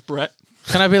boyfriend? with Brett.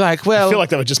 Can I be like, I well, feel like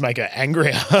that would just make her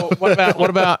angrier. what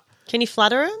about, Can you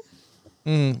flatter her?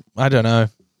 I don't know.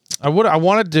 I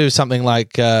want to do something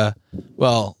like,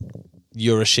 well,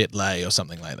 you're a shit lay or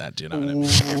something like that. Do you know what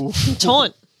I mean?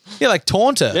 Taunt. Yeah, like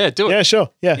taunt her. Yeah, do it. Yeah, sure.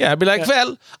 Yeah. Yeah, I'd be like,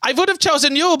 well, I would have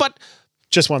chosen you, but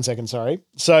Just 1 second, sorry.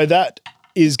 So that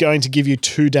is going to give you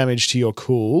 2 damage to your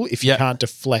cool if you Yeah. can't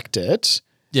deflect it.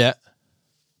 yeah.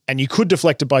 And you could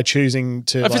deflect it by choosing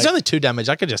to. If it's only 2 damage,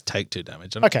 I could just take 2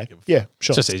 damage. I don't Okay, give a fuck. yeah,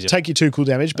 sure. It's just easier. Take your 2 cool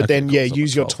damage, but Okay, then, cool. yeah, So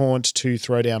use your 12. taunt to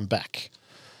throw down back.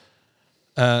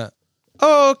 Oh,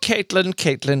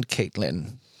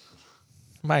 Caitlin.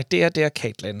 My dear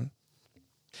Caitlin.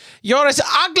 You're as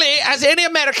ugly as any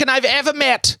American I've ever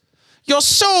met. Your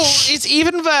soul is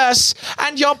even worse,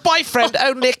 and your boyfriend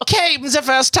only came the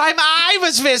first time I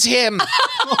was with him.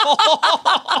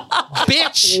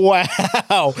 Bitch.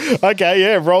 Wow. Okay,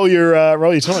 yeah, roll your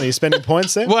taunt. Are you spending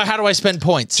points there? Well, how do I spend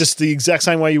points? Just the exact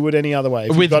same way you would any other way. If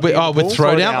you've with got it in the pool,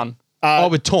 throwdown?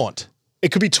 With taunt.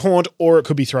 It could be taunt or it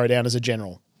could be throwdown as a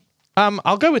general.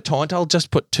 I'll go with taunt. I'll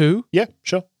just put 2. Yeah,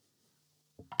 sure.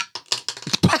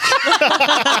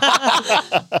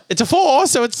 It's a 4,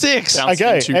 so it's 6. Bouncing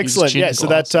Okay, into his excellent. gin Yeah, so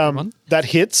glass, that everyone. that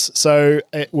hits. So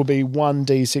it will be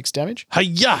 1d6 damage.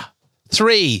 Hiya!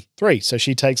 3. 3. So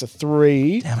she takes a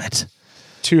 3 Damn it.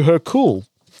 to her cool.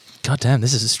 God damn,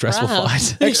 this is a stressful Wow.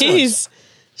 fight. It is.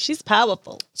 She's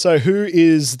powerful. So who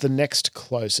is the next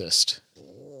closest?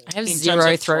 I have In terms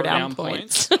 0 of throwdown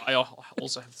points. I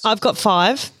also have. I've got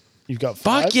 5. You've got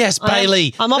 5. Fuck yes,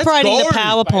 Bailey. I'm Let's operating the go.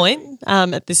 PowerPoint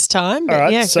at this time. But All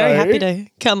right, yeah, so- very happy to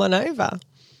come on over.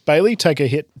 Bailey, take a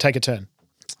hit, take a turn.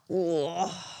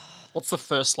 What's the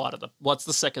first slide of the? What's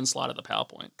the second slide of the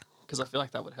PowerPoint? Because I feel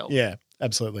like that would help. Yeah,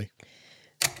 absolutely.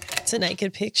 It's a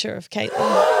naked picture of Caitlin.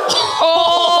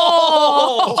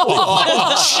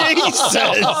 Jesus.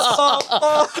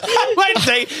 Wait,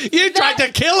 see, you tried to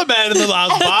kill a man in the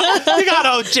last part. You got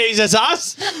oh Jesus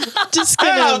us. Just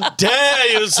How gonna.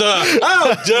 dare you, sir?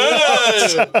 How dare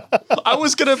you? I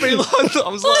was gonna be like, I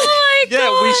was like, my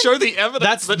yeah, we God. show the evidence.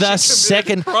 That's that the she committed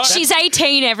second- crime. She's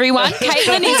 18, everyone.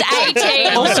 Caitlin is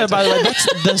 18. Also, by the way,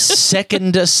 that's the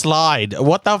second slide.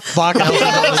 What the fuck?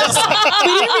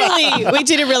 We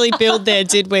didn't really build there,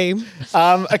 did we?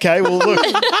 Okay, well, look,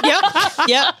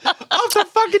 Yep.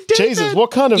 Jesus,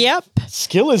 what kind of Yep.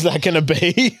 skill is that going to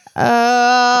be?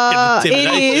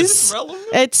 It is. Relevant.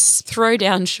 It's.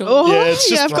 Throwdown, sure. Oh, Yeah, it's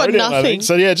just I've got throwdown, I nothing. think.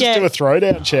 So, yeah, just do a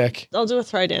throwdown check. I'll do a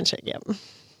throwdown check, yep.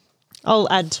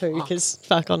 I'll add 2 because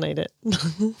fuck, I'll need it.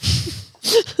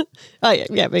 Oh,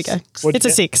 yeah, we go. What'd It's a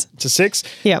you get? 6. It's a 6?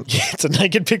 Yeah. It's a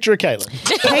naked picture of Caitlin.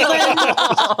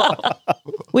 Caitlin,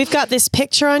 we've got this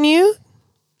picture on you.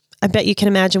 I bet you can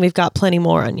imagine we've got plenty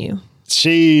more on you.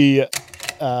 She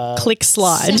Click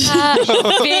slide.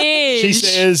 she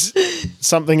says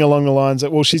something along the lines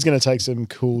of, well, she's going to take some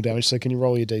cool damage, so can you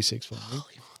roll your d6 for me?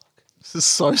 This is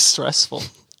so stressful.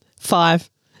 5.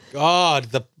 God,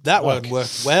 that one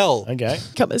worked well. Okay.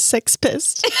 Become a sex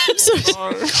pest.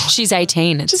 She's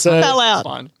 18. It's So, Fell out.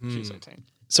 Fine. She's 18.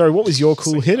 sorry, what was your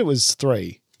cool hit? It was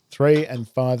 3. 3 and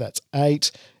 5, that's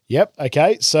 8. Yep,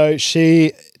 okay. So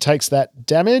she takes that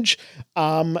damage.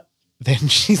 Then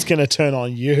she's going to turn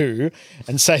on you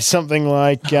and say something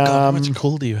like, God, how much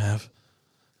cool do you have?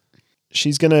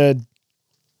 she's going to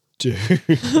do,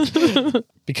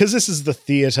 because this is the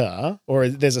theatre, or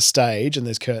there's a stage and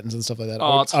there's curtains and stuff like that,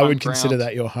 Oh, it's I would home consider ground.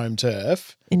 that your home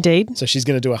turf. Indeed. So she's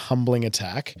going to do a humbling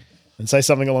attack and say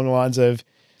something along the lines of,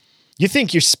 you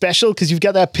think you're special because you've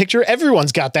got that picture?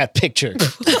 Everyone's got that picture.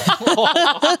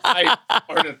 Hey,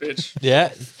 own it, bitch.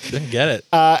 Yeah, didn't get it.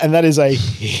 And that is a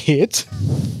hit.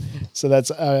 So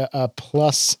that's a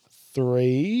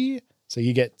 +3. So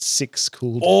you get 6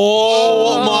 cooldown.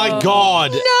 Oh my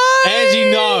God. No. Angie,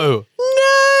 no.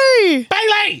 No.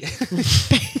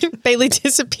 Bailey! Bailey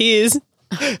disappears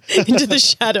into the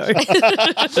shadow.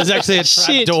 There's actually a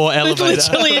Shit. trapdoor elevator.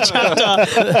 Literally a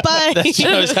trapdoor. Bye. She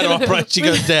knows how to operate. She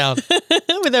goes down.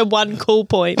 With her 1 cool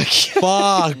point. Fuck.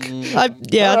 I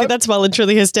think that's well and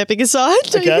truly her stepping aside,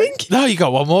 don't you Okay. think? No, you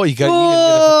got one more. You go.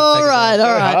 All right,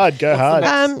 all right. Go hard.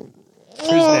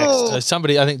 Who's next? So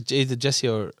somebody, I think either Jesse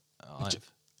or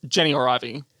Ive. Jenny or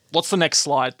Ivy. What's the next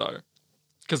slide though?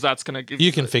 Because that's going to give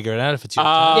You can figure it out if it's your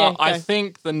turn. Yeah, I go.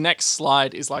 think the next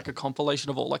slide is like a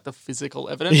compilation of all like the physical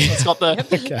evidence. It's got the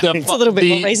It's a little bit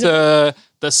more reasonable.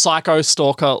 the psycho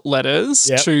stalker letters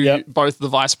Yep, to yep. both the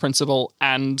vice principal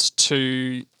and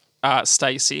to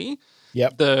Stacey.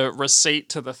 Yep. The receipt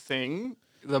to the thing,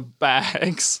 the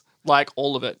bags, like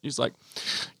all of it. He's like,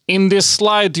 in this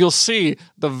slide, you'll see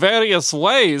the various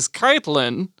ways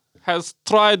Caitlin has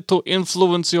tried to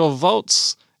influence your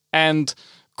votes and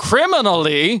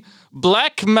criminally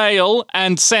blackmail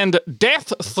and send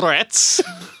death threats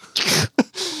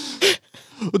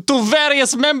to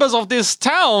various members of this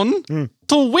town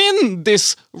to win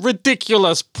this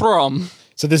ridiculous prom.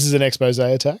 So this is an expose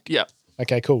attack? Yeah.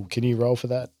 Okay, cool. Can you roll for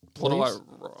that? What do I please?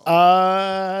 roll?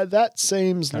 That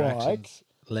seems Her like actions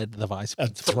led the vice a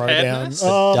principal. throwdown. Preparedness?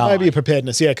 Oh, Die. maybe a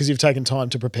preparedness. Yeah, because you've taken time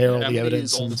to prepare all I'm the gonna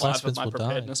evidence. use all And 5 of my principal died.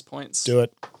 preparedness points. do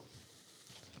it.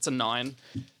 It's a 9.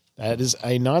 That is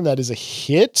a 9. That is a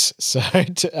hit. So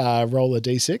roll a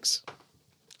d6.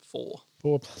 4.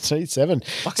 4 plus 8, 7.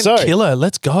 Fucking So, killer.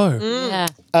 Let's go. Yeah.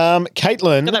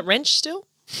 Caitlin Got that wrench still?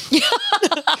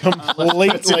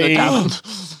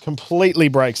 completely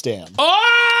breaks down.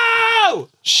 Oh!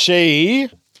 She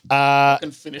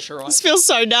Can finish her off. This feels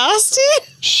so nasty.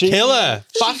 Killer.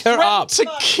 Fuck her up. To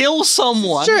kill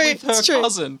someone true, with her it's true.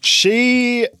 cousin.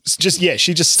 she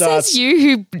just starts. Says you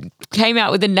who came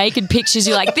out with the naked pictures.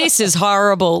 You're like, this is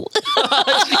horrible.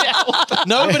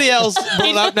 Nobody else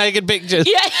brought up naked pictures.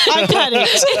 Yeah. I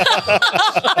panicked.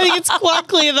 I think it's quite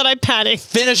clear that I panicked.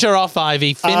 Finish her off,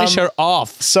 Ivy. Finish her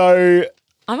off. So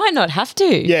I might not have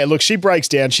to. yeah, look, she breaks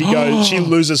down. She goes. She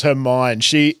loses her mind.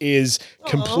 She is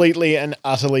completely and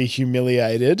utterly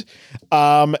humiliated.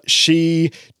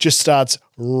 She just starts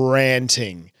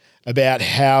ranting about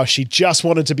how she just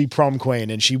wanted to be prom queen,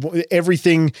 and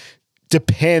everything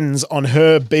depends on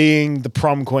her being the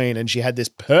prom queen, and she had this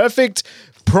perfect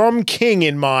prom king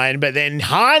in mind, but then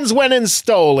Heinz went and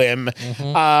stole him.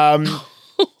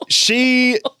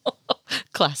 She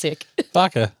Classic.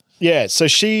 Fuck her. yeah, so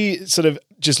she sort of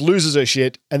just loses her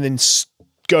shit and then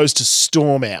goes to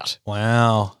storm out.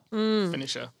 Wow.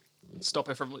 Finish her. Stop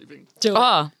her from leaving. Do it.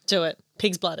 Oh. Do it.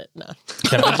 Pig's blood it. No.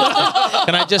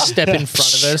 Can I just step in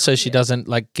front of her so she doesn't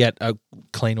like get a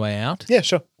clean way out? Yeah,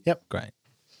 sure. Yep. Great.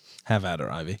 Have at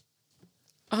her, Ivy.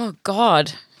 Oh,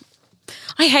 God.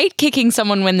 I hate kicking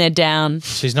someone when they're down.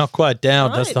 She's not quite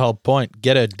down. That's the whole point.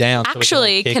 Get her down. so we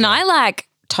Actually, all kick can her. I like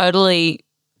totally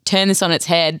turn this on its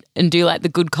head and do like the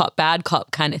good cop, bad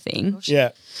cop kind of thing Yeah.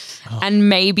 and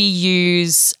maybe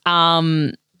use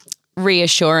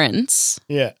reassurance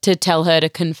Yeah. to tell her to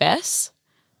confess?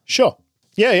 Sure.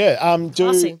 Yeah, yeah.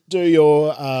 Classy. Do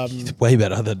your Way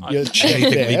better than your check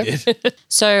anything there. we did.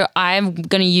 So I'm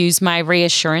going to use my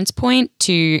reassurance point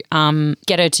to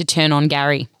get her to turn on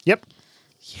Gary. Yep.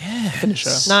 Finish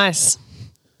her. Nice.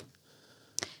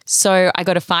 So I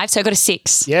got a 5, so I got a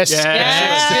 6. Yes.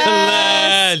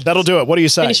 Excellent. That'll do it. What do you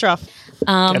say? Finish her off.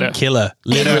 Killer.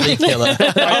 Literally killer.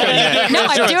 No,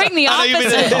 I'm doing the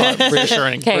opposite.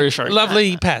 Reassuring. Okay. Reassuring.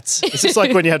 Lovely pats. It's just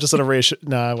like when you have to sort of reassure.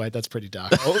 No, wait, that's pretty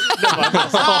dark. Oh,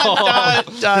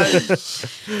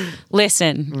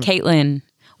 Listen, Caitlin,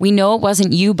 we know it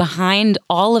wasn't you behind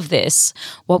all of this.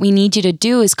 What we need you to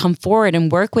do is come forward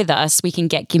and work with us. We can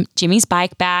get Jimmy's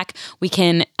bike back. We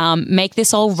can make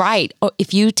this all right.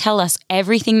 If you tell us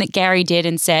everything that Gary did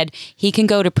and said, he can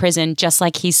go to prison just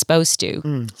like he's supposed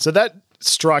to. so that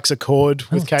strikes a chord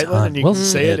with Caitlin, done. and you Well can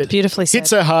see said. it. It Beautifully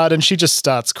hits said. her hard, and she just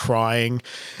starts crying.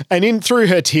 And in through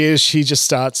her tears, she just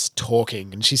starts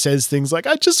talking, and she says things like,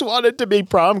 "I just wanted to be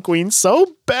prom queen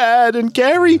so bad, and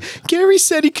Gary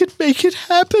said he could make it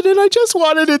happen, and I just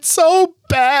wanted it so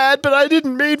bad, but I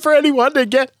didn't mean for anyone to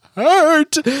get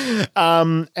hurt."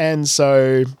 And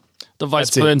so The vice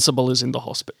That's it. principal is in the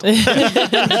hospital.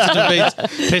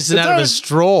 Pissing out of a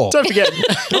straw. Don't forget,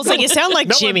 Also, you sound like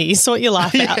Jimmy. Sort your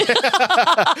life out.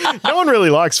 no one really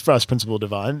likes Vice Principal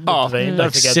Devine. Oh, Devine, don't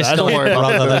forget Sister that. and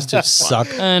brother, those two suck.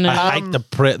 I know. I hate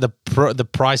the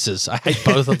prices. I hate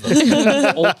both of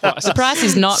them. All prices. The price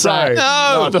is not So,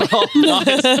 right. the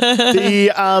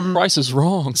Price is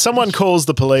wrong. someone calls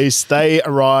the police. They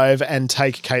arrive and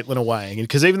take Caitlin away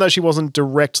because even though she wasn't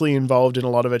directly involved in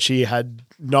a lot of it, she had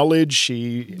knowledge.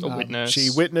 She witness. She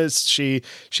witnessed. She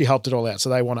helped it all out. So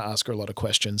they want to ask her a lot of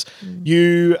questions.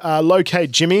 You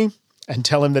locate Jimmy and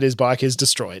tell him that his bike is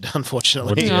destroyed.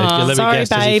 Unfortunately, You let me Sorry, guess,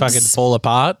 does he babes. fucking fall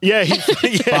apart? yeah,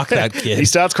 Fuck that kid. He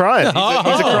starts crying. He's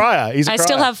a crier. He's a I crier.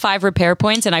 still have 5 repair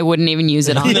points and I wouldn't even use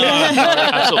it on. No,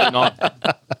 absolutely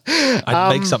not. I'd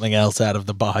make something else out of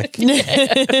the bike.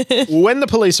 When the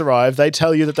police arrive, they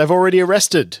tell you that they've already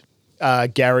arrested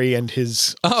Gary and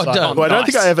his. Oh, sidekick, no. who I don't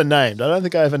think Nice. I ever named. I don't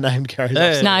think I ever named Gary's.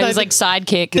 Hey. No, he was like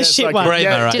sidekick. The shit like one.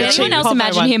 Kramer, right? Did anyone else Popeye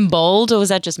imagine one. him bald or was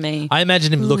that just me? I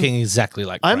imagine him looking exactly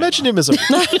like I Kramer. imagine him as a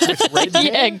with red hair.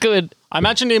 Yeah, good. I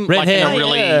imagine him Red like in hair. a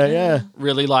really, Yeah.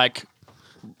 really like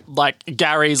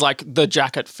Gary's like the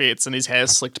jacket fits and his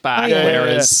hair's slicked back, yeah.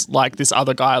 whereas like this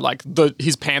other guy, like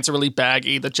his pants are really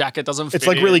baggy, the jacket doesn't fit. It's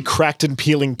like in. really cracked and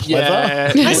peeling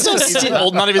pleather. Yeah. I saw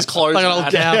None of his clothes. Like an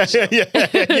old match. couch.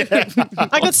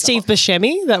 I got Steve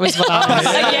Buscemi. That was what I was.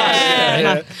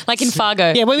 Yeah. Like in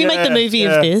Fargo. Yeah, when we make the movie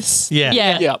yeah. of this. Yeah.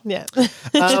 Yeah. Yeah. Yeah.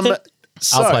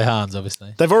 So, I'll play Hans,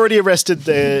 obviously. they've already arrested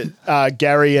the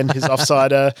Gary and his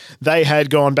offsider. They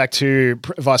had gone back to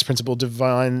Vice Principal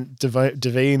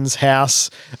Devine's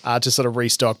house to sort of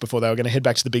restock before they were going to head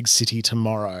back to the big city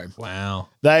tomorrow. Wow.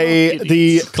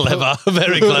 The Clever.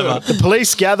 Very clever.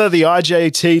 police gather the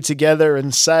IJT together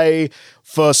and say,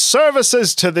 for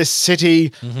services to this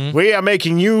city, we are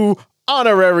making you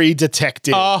honorary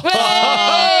detective.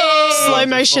 Slow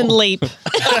motion leap.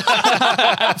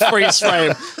 Freeze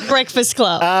frame. Breakfast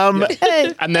Club.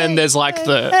 And then there's like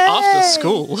the after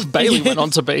school. Bailey went on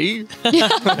to be.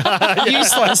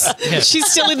 Useless. She's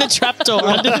still in the trapdoor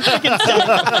under the freaking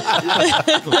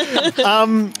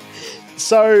stairs.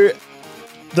 So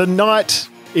the night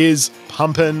is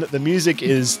pumping, the music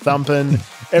is thumping,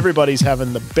 everybody's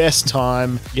having the best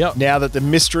time Yep. now that the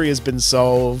mystery has been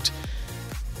solved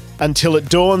until it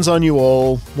dawns on you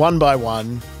all, one by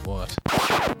one. What?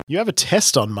 You have a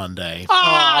test on Monday.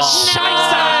 Oh,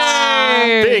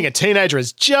 Being a teenager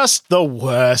is just the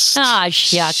worst. Ah,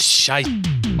 shucks. Shite.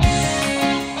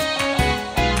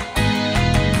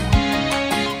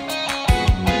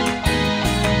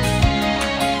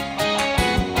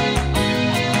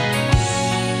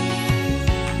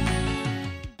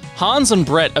 Hans and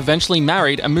Brett eventually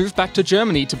married and moved back to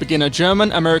Germany to begin a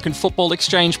German-American football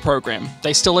exchange program.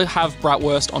 They still have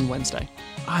bratwurst on Wednesday.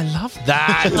 I love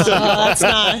that. Oh, that's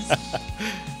nice.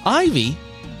 Ivy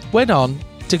went on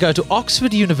to go to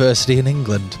Oxford University in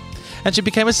England, and she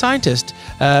became a scientist,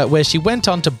 where she went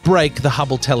on to break the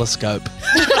Hubble telescope.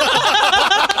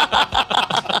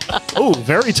 Oh,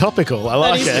 very topical. I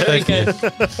like it. Thank you.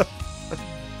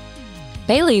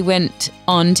 Bailey went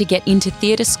on to get into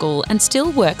theatre school and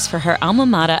still works for her alma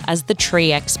mater as the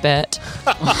tree expert.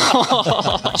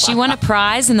 She won a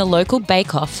prize in the local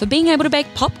bake-off for being able to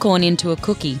bake popcorn into a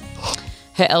cookie.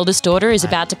 Her eldest daughter is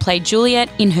about to play Juliet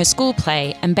in her school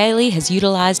play, and Bailey has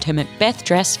utilised her Macbeth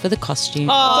dress for the costume.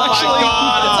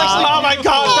 Oh my God!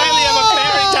 Bailey, I'm a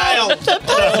fairy tale.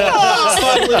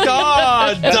 Oh my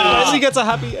God! He gets a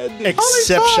happy ending.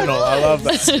 Exceptional. I love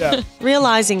that. Yeah.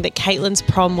 Realising that Caitlin's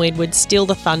prom win would steal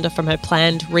the thunder from her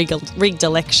planned rigged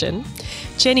election,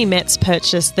 Jenny Metz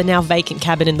purchased the now vacant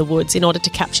cabin in the woods in order to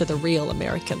capture the real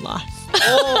American life.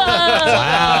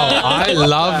 Wow, I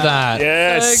love that.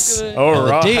 Yes. All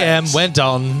The right. DM went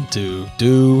on to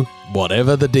do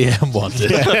whatever the DM wanted.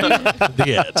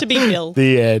 The end. To be Bill.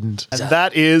 The end. And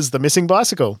that is The Missing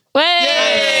Bicycle.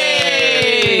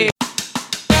 Way!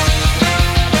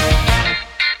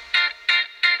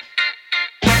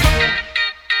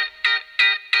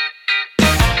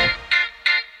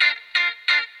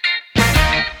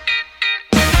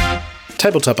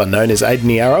 Tabletop Unknown is Aidan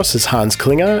Yaros as Hans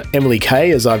Klinger, Emily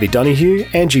Kay as Ivy Donoghue,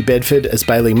 Angie Bedford as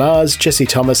Bailey Mars, Jesse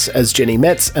Thomas as Jenny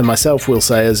Metz, and myself, Will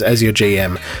Sayers, as your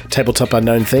GM. Tabletop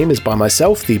Unknown theme is by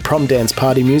myself. The prom dance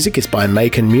party music is by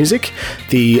Macon Music.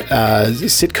 The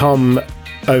sitcom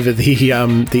over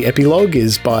the epilogue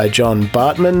is by John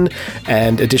Bartman,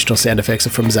 and additional sound effects are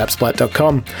from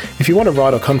zapsplat.com. If you want to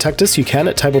write or contact us, you can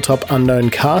at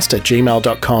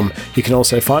tabletopUnknowncast@gmail.com. You can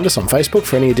also find us on Facebook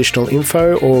for any additional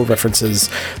info or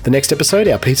references. The next episode,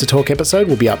 our Pizza Talk episode,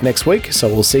 will be up next week, so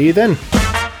we'll see you then.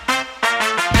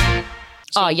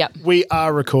 Oh, yep. We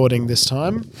are recording this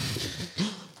time.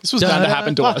 This was bound to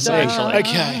happen to us, actually.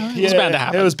 Okay. It was bound to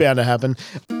happen. It was bound to happen.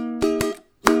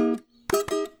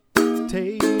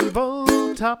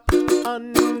 Tabletop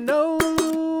unknown.